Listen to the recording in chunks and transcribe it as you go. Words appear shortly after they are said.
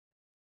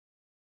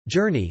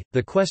Journey,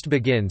 The Quest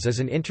Begins is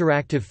an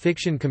interactive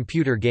fiction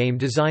computer game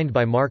designed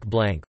by Mark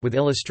Blank, with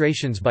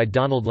illustrations by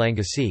Donald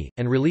Langasse,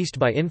 and released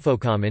by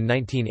Infocom in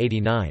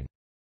 1989.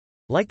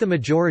 Like the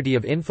majority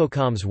of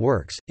Infocom's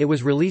works, it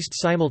was released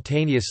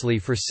simultaneously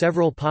for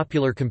several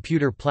popular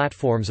computer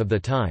platforms of the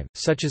time,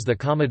 such as the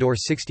Commodore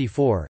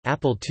 64,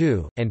 Apple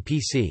II, and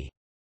PC.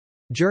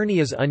 Journey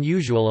is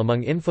unusual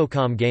among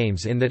Infocom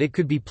games in that it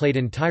could be played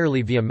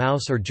entirely via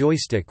mouse or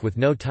joystick with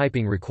no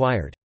typing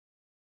required.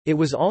 It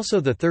was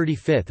also the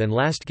 35th and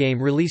last game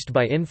released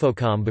by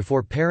Infocom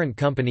before parent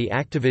company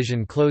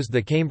Activision closed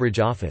the Cambridge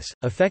office,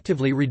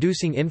 effectively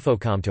reducing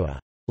Infocom to a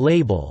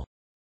 «label»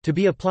 to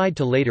be applied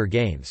to later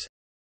games.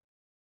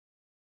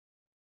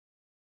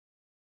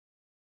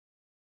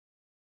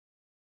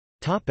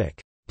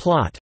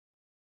 Plot.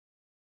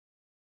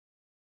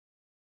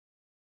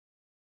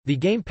 The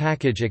game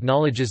package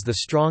acknowledges the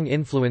strong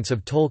influence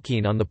of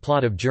Tolkien on the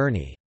plot of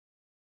Journey.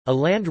 A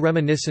land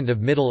reminiscent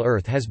of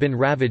Middle-earth has been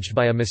ravaged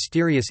by a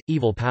mysterious,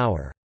 evil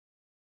power.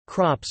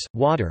 Crops,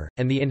 water,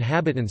 and the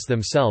inhabitants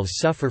themselves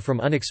suffer from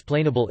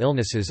unexplainable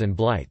illnesses and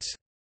blights.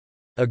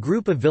 A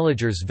group of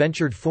villagers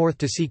ventured forth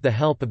to seek the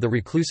help of the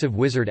reclusive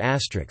wizard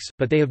Asterix,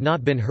 but they have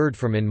not been heard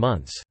from in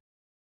months.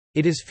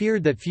 It is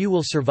feared that few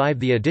will survive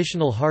the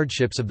additional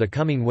hardships of the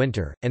coming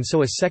winter, and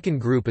so a second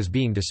group is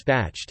being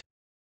dispatched.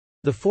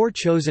 The four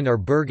chosen are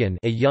Bergen,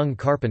 a young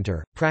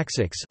carpenter,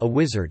 Praxix, a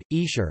wizard,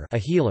 Escher, a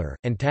healer,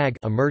 and Tag,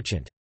 a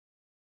merchant.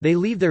 They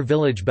leave their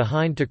village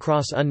behind to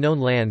cross unknown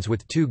lands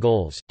with two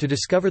goals: to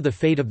discover the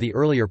fate of the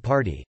earlier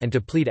party, and to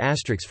plead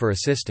Asterix for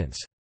assistance.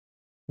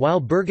 While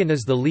Bergen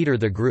is the leader of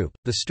the group,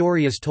 the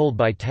story is told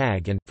by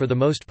Tag and, for the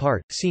most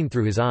part, seen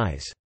through his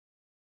eyes.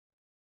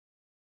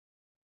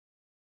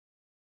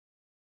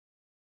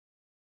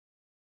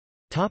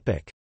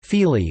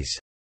 Feelies.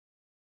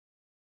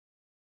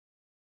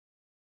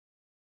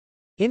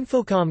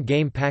 Infocom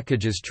game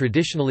packages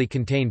traditionally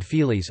contained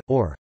feelies,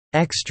 or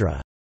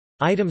extra,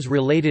 items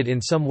related in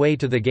some way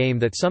to the game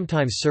that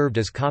sometimes served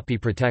as copy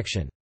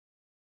protection.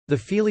 The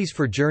feelies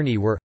for Journey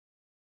were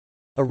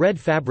a red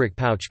fabric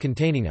pouch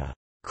containing a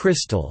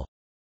crystal,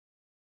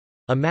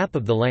 a map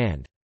of the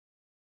land.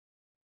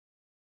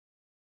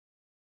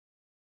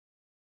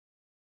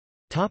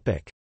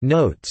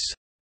 Notes.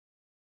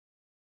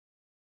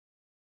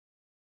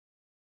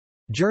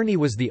 Journey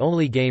was the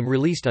only game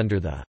released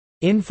under the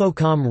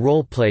Infocom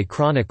Roleplay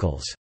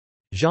Chronicles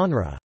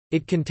genre.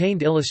 It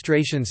contained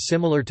illustrations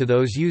similar to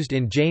those used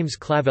in James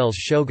Clavell's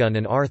Shogun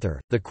and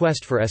Arthur, The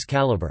Quest for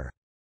Excalibur.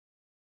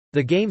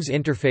 The game's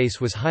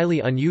interface was highly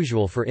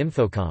unusual for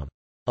Infocom.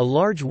 A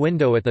large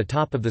window at the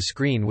top of the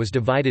screen was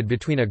divided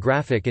between a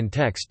graphic and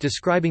text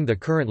describing the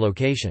current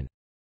location.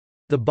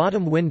 The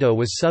bottom window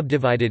was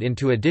subdivided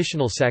into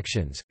additional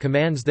sections,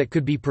 commands that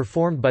could be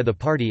performed by the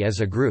party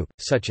as a group,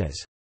 such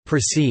as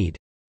proceed,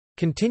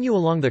 continue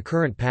along the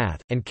current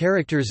path, and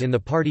characters in the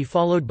party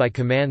followed by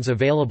commands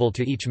available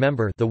to each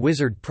member. The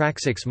wizard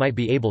Praxix might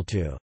be able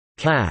to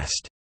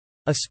cast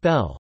a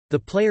spell. The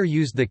player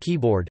used the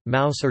keyboard,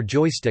 mouse or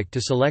joystick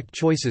to select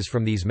choices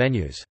from these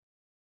menus.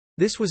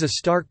 This was a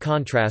stark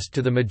contrast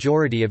to the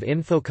majority of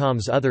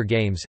Infocom's other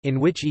games, in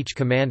which each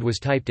command was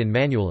typed in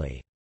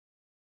manually.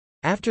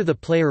 After the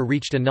player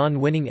reached a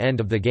non-winning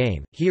end of the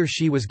game, he or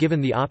she was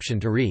given the option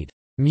to read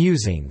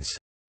musings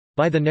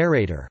by the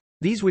narrator.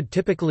 These would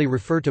typically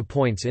refer to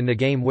points in the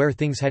game where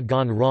things had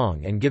gone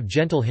wrong and give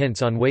gentle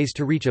hints on ways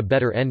to reach a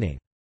better ending.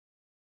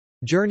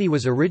 Journey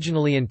was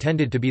originally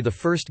intended to be the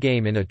first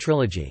game in a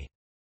trilogy.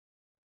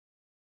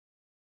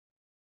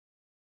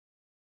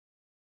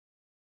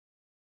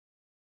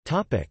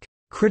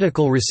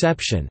 Critical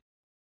reception.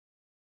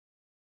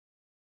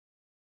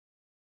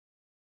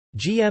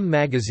 GM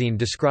Magazine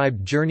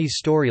described Journey's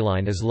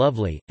storyline as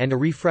lovely, and a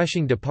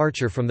refreshing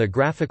departure from the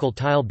graphical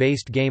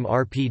tile-based game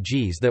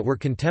RPGs that were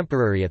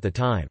contemporary at the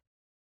time.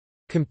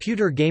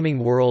 Computer Gaming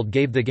World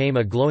gave the game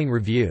a glowing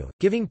review,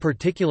 giving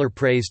particular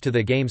praise to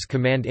the game's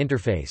command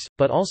interface,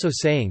 but also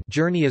saying,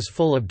 "Journey is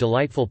full of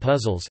delightful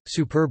puzzles,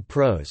 superb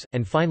prose,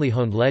 and finely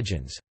honed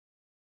legends."